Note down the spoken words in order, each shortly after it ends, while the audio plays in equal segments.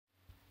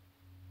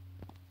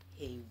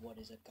Hey, what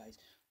is up, guys?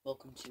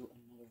 Welcome to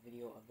another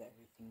video of the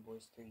Everything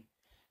Boys 3.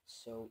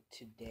 So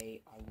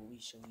today I will be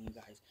showing you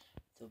guys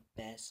the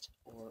best,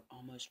 or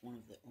almost one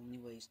of the only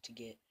ways to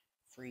get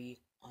free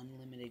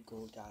unlimited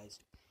gold, guys.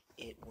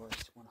 It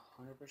works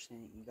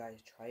 100%. You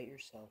guys try it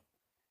yourself.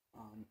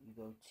 You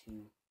go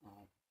to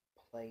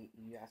play.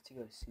 You have to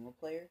go to single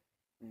player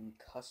and then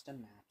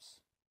custom maps.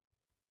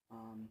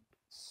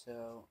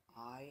 So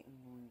I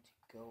am going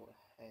to go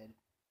ahead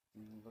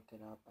and look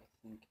it up. I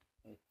think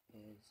it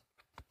is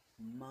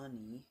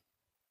money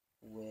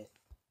with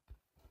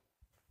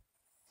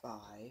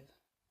 5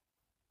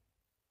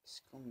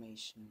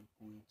 exclamation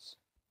points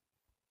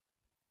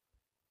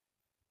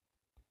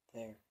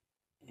there,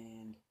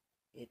 and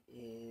it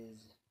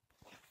is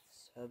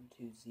sub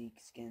to Zeke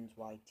Skins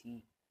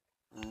YT,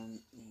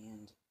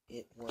 and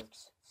it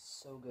works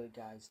so good,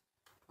 guys.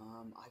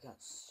 I got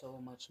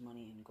so much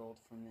money in gold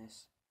from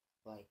this.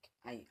 Like,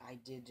 I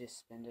did just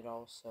spend it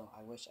all, so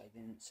I wish I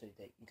didn't, so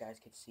that you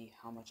guys could see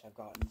how much I've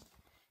gotten.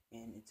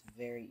 And it's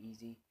very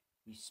easy.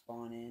 You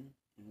spawn in,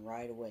 and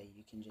right away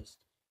you can just,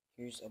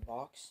 here's a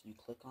box, you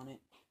click on it,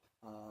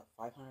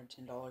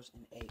 $510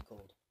 and 8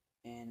 gold,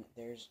 and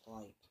there's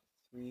like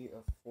 3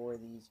 or 4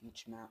 of these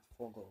each map,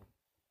 full gold.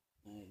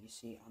 You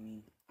see, I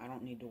mean, I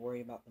don't need to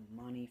worry about the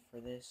money for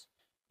this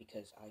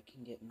because I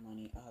can get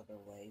money other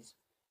ways.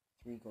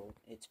 3 gold,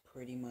 it's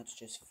pretty much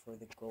just for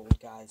the gold,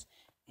 guys,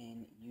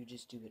 and you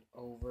just do it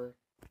over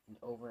and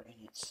over,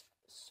 and it's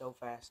so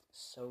fast,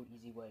 so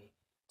easy way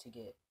to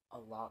get a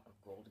lot of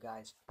gold,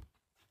 guys.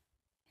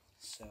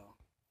 So,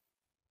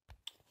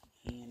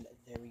 and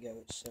there we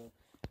go. So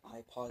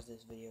I paused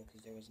this video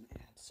because there was an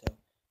ad. So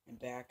I'm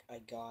back. I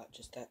got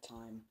just that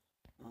time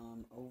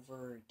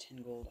over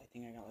 10 gold. I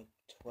think I got like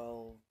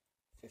 12,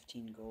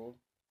 15 gold.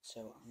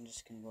 So I'm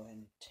just gonna go ahead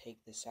and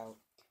take this out.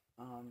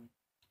 I'm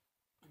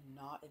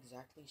not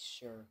exactly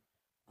sure.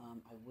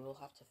 I will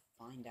have to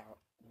find out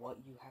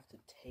what you have to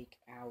take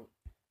out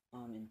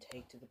and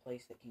take to the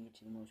place that can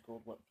get you the most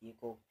gold, what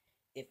vehicle,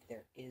 if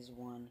there is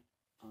one,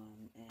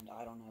 and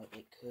I don't know,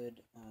 it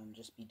could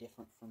just be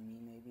different from me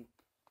maybe,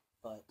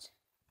 but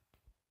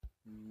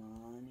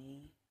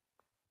money,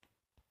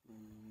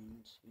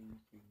 1, 2,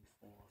 3,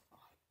 4, 5,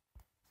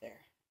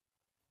 there,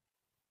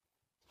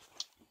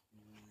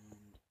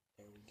 and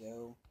there we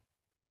go.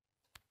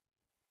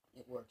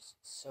 It works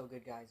so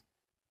good, guys.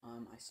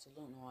 I still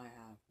don't know why I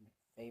have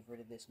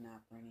favorited this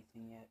map or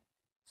anything yet,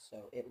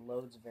 so it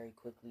loads very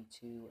quickly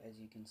too, as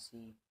you can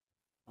see.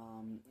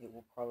 It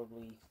will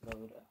probably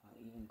load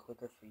even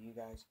quicker for you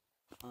guys.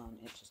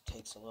 It just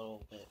takes a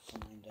little bit for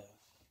mine to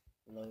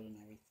load and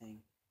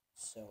everything.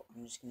 So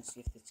I'm just going to see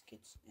if this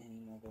gets any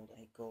more gold.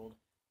 8 gold,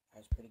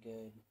 that's pretty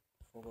good.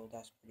 4 gold,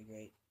 that's pretty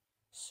great.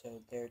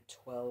 So they're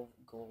 12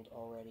 gold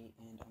already,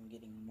 and I'm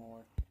getting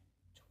more.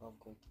 12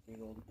 gold, 3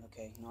 gold.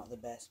 Okay, not the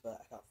best,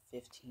 but I got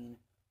 15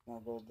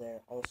 more gold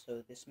there.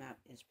 Also, this map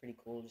is pretty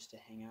cool just to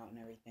hang out and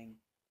everything.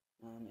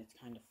 It's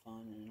kind of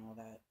fun and all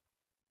that.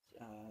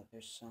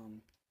 There's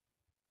some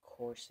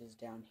courses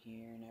down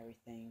here and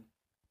everything.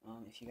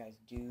 If you guys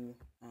do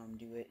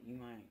it, you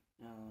might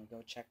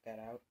go check that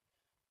out.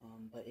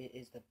 But it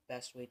is the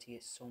best way to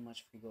get so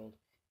much free gold.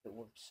 It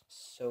works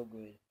so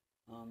good.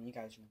 You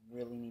guys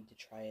really need to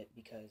try it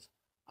because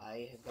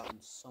I have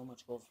gotten so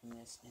much gold from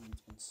this and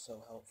it's been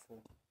so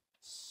helpful.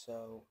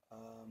 So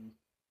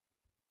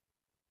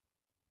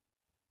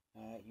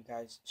you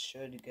guys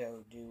should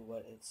go do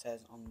what it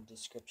says on the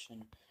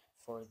description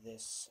for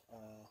this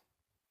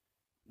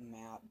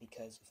map,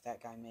 because if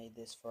that guy made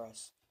this for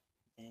us,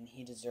 then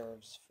he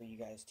deserves for you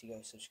guys to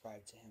go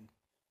subscribe to him.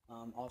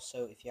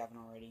 Also, if you haven't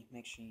already,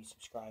 make sure you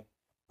subscribe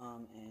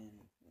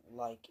and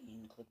like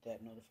and click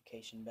that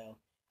notification bell.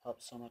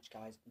 Helps so much,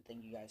 guys, and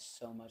thank you guys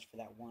so much for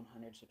that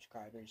 100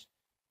 subscribers.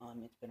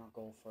 It's been our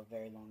goal for a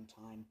very long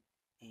time,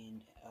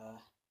 and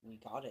we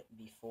got it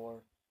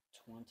before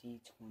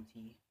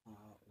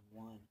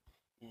 2021,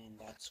 and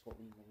that's what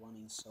we were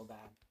wanting so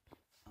bad.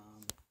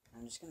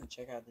 I'm just going to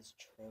check out this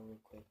trail real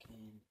quick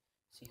and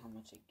see how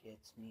much it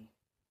gets me.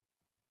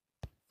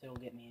 If it'll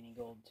get me any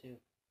gold too.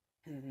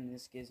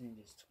 This gives me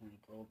just 20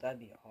 gold.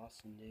 That'd be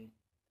awesome, dude.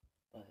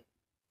 But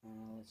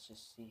let's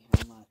just see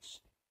how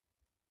much,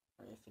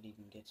 or if it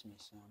even gets me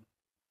some.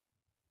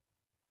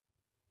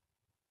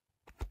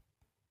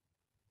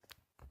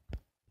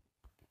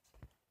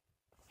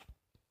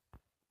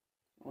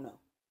 Oh no.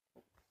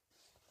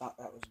 Thought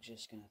that was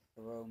just going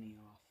to throw me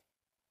off.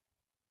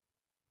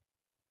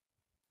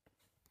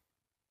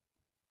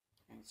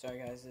 Alright, sorry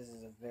guys, this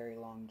is a very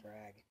long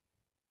drag.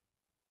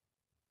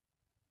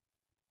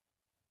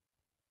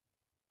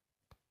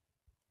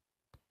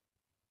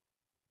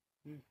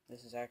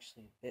 This is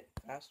actually a bit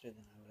faster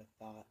than I would have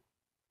thought.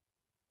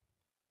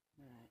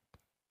 Alright.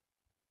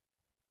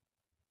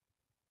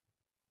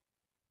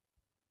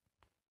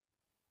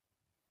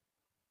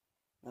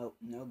 Oh,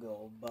 no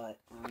gold, but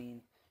I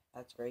mean,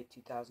 that's great.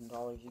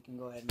 $2,000. You can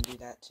go ahead and do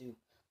that too.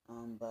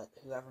 But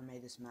whoever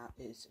made this map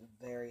is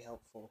very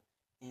helpful.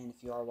 And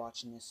if you are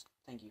watching this,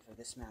 thank you for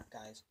this map,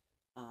 guys.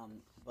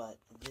 But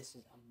this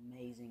is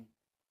amazing.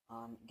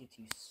 Gets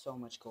you so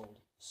much gold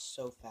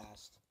so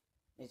fast.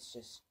 It's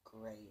just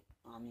great.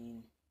 I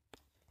mean,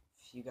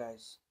 if you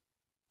guys,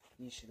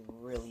 you should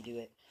really do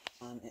it.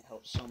 It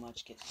helps so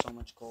much, get so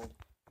much gold.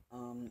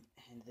 And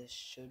this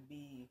should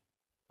be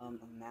a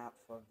map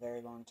for a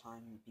very long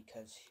time,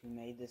 because who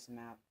made this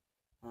map,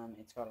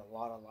 it's got a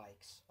lot of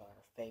likes, or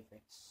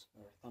favorites,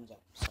 or thumbs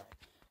up,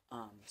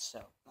 sorry.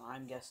 So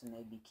I'm guessing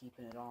they'd be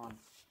keeping it on.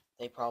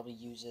 They probably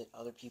use it,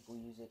 other people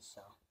use it,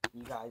 so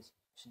you guys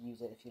should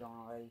use it if you don't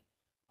already.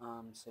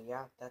 So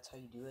yeah, that's how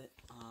you do it.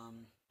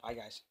 Bye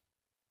guys.